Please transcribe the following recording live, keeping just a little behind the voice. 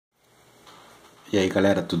E aí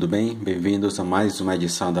galera, tudo bem? Bem-vindos a mais uma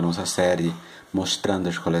edição da nossa série Mostrando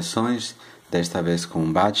as coleções. Desta vez com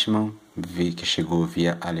o Batman, que chegou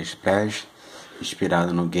via AliExpress,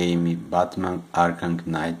 inspirado no game Batman Arkham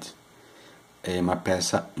Knight. É uma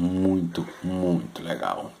peça muito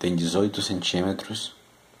legal. Tem 18 centímetros,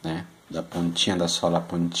 né? Da pontinha da sola à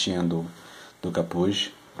pontinha do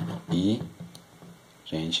capuz. E,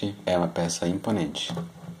 gente, é uma peça imponente.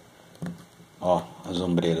 Ó, as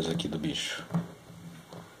ombreiras aqui do bicho.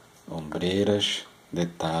 Ombreiras,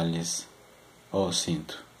 detalhes. Ó, o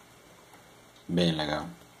cinto. Bem legal.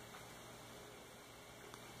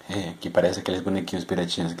 Que parece aqueles bonequinhos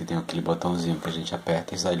piratinhas que tem aquele botãozinho que a gente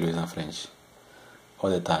aperta e sai luz na frente. Ó,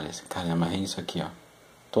 detalhes. Cara, amarrei isso aqui, ó.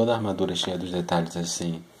 Toda a armadura cheia dos detalhes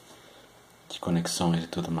assim, de conexões e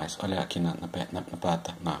tudo mais. Olha aqui na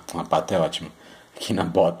pata. Na pata é ótimo. Aqui na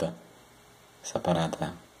bota. Essa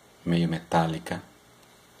parada meio metálica.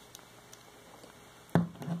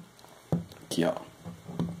 Aqui, ó.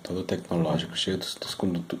 Todo tecnológico, cheio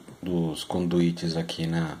dos conduítes aqui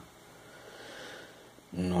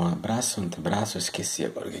no braço, antebraço. Eu esqueci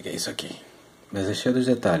agora o que é isso aqui. Mas é cheio dos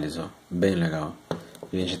detalhes, ó. Bem legal.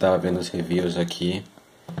 A gente tava vendo os reviews aqui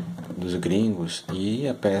dos gringos e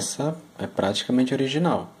a peça é praticamente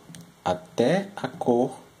original. Até a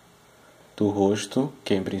cor do rosto,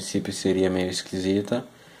 que em princípio seria meio esquisita,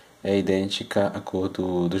 é idêntica à cor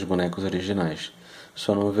dos bonecos originais.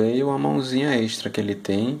 Só não veio uma mãozinha extra que ele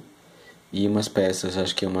tem e umas peças,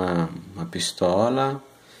 acho que uma pistola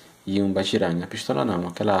e um batirangue. A pistola não,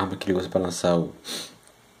 aquela arma que ele usa para lançar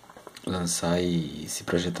e se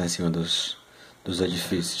projetar em cima dos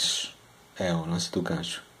edifícios. É, o lance do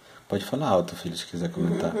gancho. Pode falar alto, filho, se quiser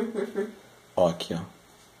comentar. Ó, aqui, ó.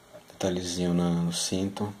 Detalhezinho no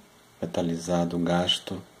cinto, metalizado,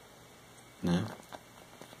 gasto, né?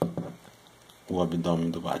 O abdômen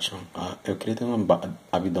do Batman. Eu queria ter um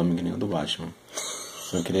abdômen que nem o do Batman.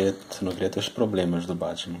 Você não queria ter os problemas do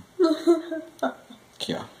Batman.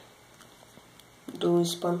 Aqui, ó. Do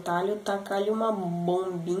espantalho tacar-lhe uma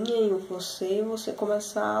bombinha em você e você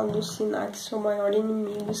começar a alucinar que seu maior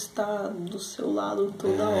inimigo está do seu lado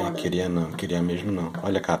toda hora. Queria mesmo não.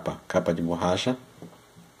 Olha a capa de borracha,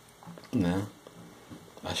 né?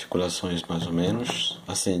 Articulações mais ou menos.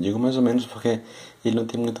 Assim, digo mais ou menos porque ele não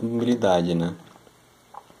tem muita mobilidade, né?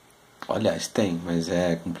 Aliás, tem, mas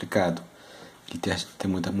é complicado. Ele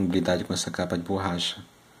tem muita mobilidade com essa capa de borracha,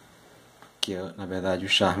 que é, na verdade, o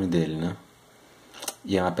charme dele, né?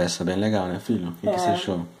 E é uma peça bem legal, né, filho? O que você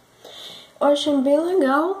achou? Eu achei bem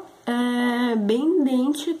legal. É bem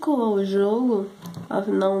idêntico ao jogo.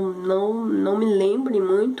 Não me lembre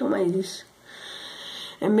muito, mas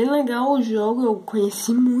é bem legal o jogo. Eu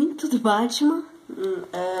conheci muito do Batman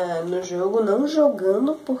no jogo, não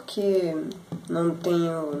jogando porque não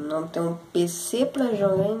tenho PC pra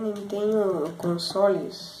jogar e nem tenho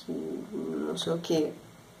consoles, não sei o que,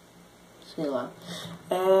 sei lá.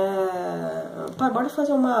 Bora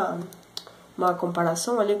fazer uma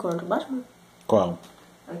comparação ali com o Batman? Qual?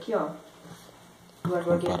 Aqui, ó.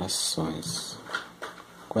 Comparações.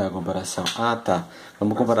 Qual é a comparação? Ah, tá.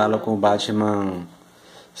 Vamos compará-lo com o Batman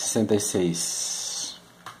 66.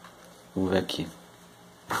 Vamos ver aqui.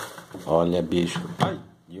 Olha, bicho. Ai.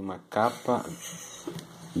 E uma capa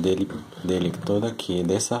dele toda aqui.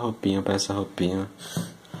 Dessa roupinha pra essa roupinha.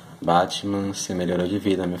 Batman se melhorou de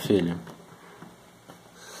vida, meu filho.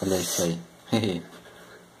 Olha isso aí.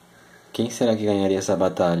 Quem será que ganharia essa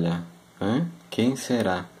batalha? Quem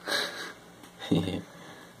será?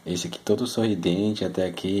 Esse aqui todo sorridente até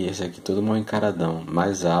aqui. Esse aqui todo mal encaradão.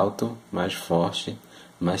 Mais alto, mais forte,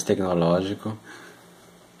 mais tecnológico.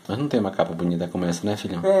 Mas não tem uma capa bonita como essa, né,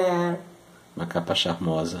 filhão? Uma capa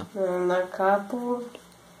charmosa. Na capa,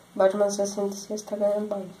 Batman 66 tá ganhando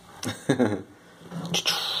bem.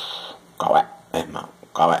 Qual é, irmão?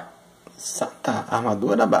 Qual é? Santa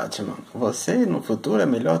armadura, Batman. Você no futuro é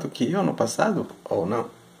melhor do que eu no passado? Ou não?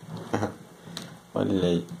 Olha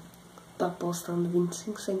aí. Tá apostando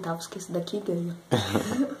 25 centavos que esse daqui ganha.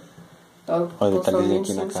 Tá Olha, apostando tá aqui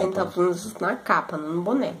 25 centavos na capa, não no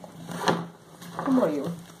boneco.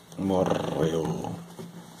 Morreu.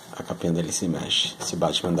 A capinha dele se mexe. Esse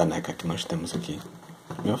Batman da neca que nós temos aqui.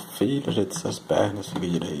 Meu filho, ajeite suas pernas, fique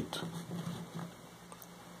direito.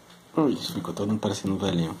 Ui, ficou todo mundo parecendo um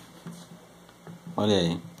velhinho. Olha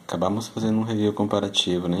aí, acabamos fazendo um review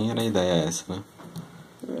comparativo, nem era a ideia essa, né?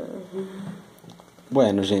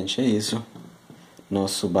 Bueno, gente, é isso.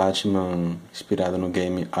 Nosso Batman inspirado no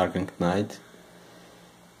game Arkham Knight.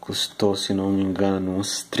 Custou, se não me engano,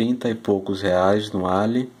 uns 30 e poucos reais no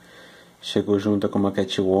Ali. Chegou junto com uma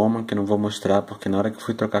Catwoman, que não vou mostrar, porque na hora que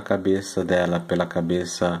fui trocar a cabeça dela pela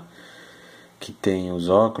cabeça que tem os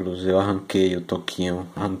óculos, eu arranquei o toquinho,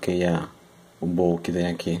 arranquei o bowl que tem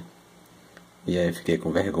aqui. E aí fiquei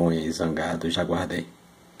com vergonha e zangado e já guardei.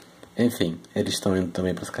 Enfim, eles estão indo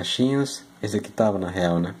também para as caixinhas. Esse aqui tava na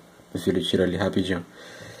real, né? Meu filho tirou ali rapidinho.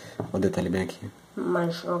 O detalhe bem aqui. Uma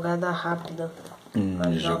jogada rápida.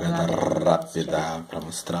 Jogada rápida para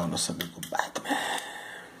mostrar o nosso amigo Batman.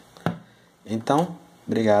 Então,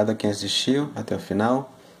 obrigado a quem assistiu até o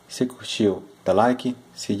final. Se curtiu, dá like.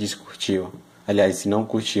 Se descurtiu, aliás, se não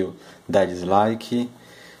curtiu, dá dislike.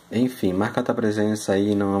 Enfim, marca a tua presença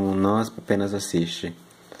aí, não apenas assiste.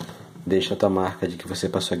 Deixa a tua marca de que você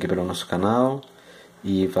passou aqui pelo nosso canal.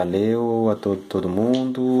 E valeu a todo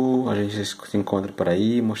mundo. A gente se encontra por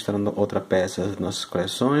aí mostrando outra peça das nossas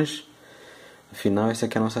coleções. Afinal, essa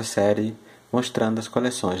aqui é a nossa série mostrando as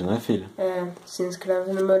coleções, não é, filho? Se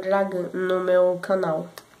inscreve no meu canal.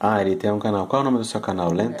 Ele tem um canal. Qual é o nome do seu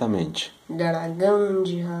canal? Lentamente. Dragão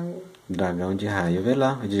de Raio. Dragão de Raio. Vê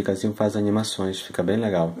lá, o Dicasinho faz animações, fica bem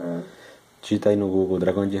legal. Digita aí no Google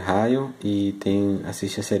Dragão de Raio e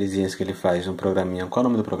assiste as sériezinhas que ele faz, um programinha. Qual é o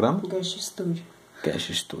nome do programa? Cash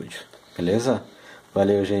Studio. Beleza?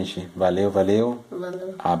 Valeu, gente. Valeu.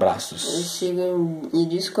 Abraços. E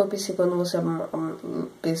desculpe se quando você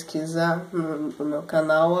pesquisar no meu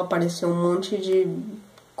canal apareceu um monte de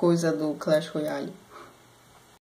coisa do Clash Royale.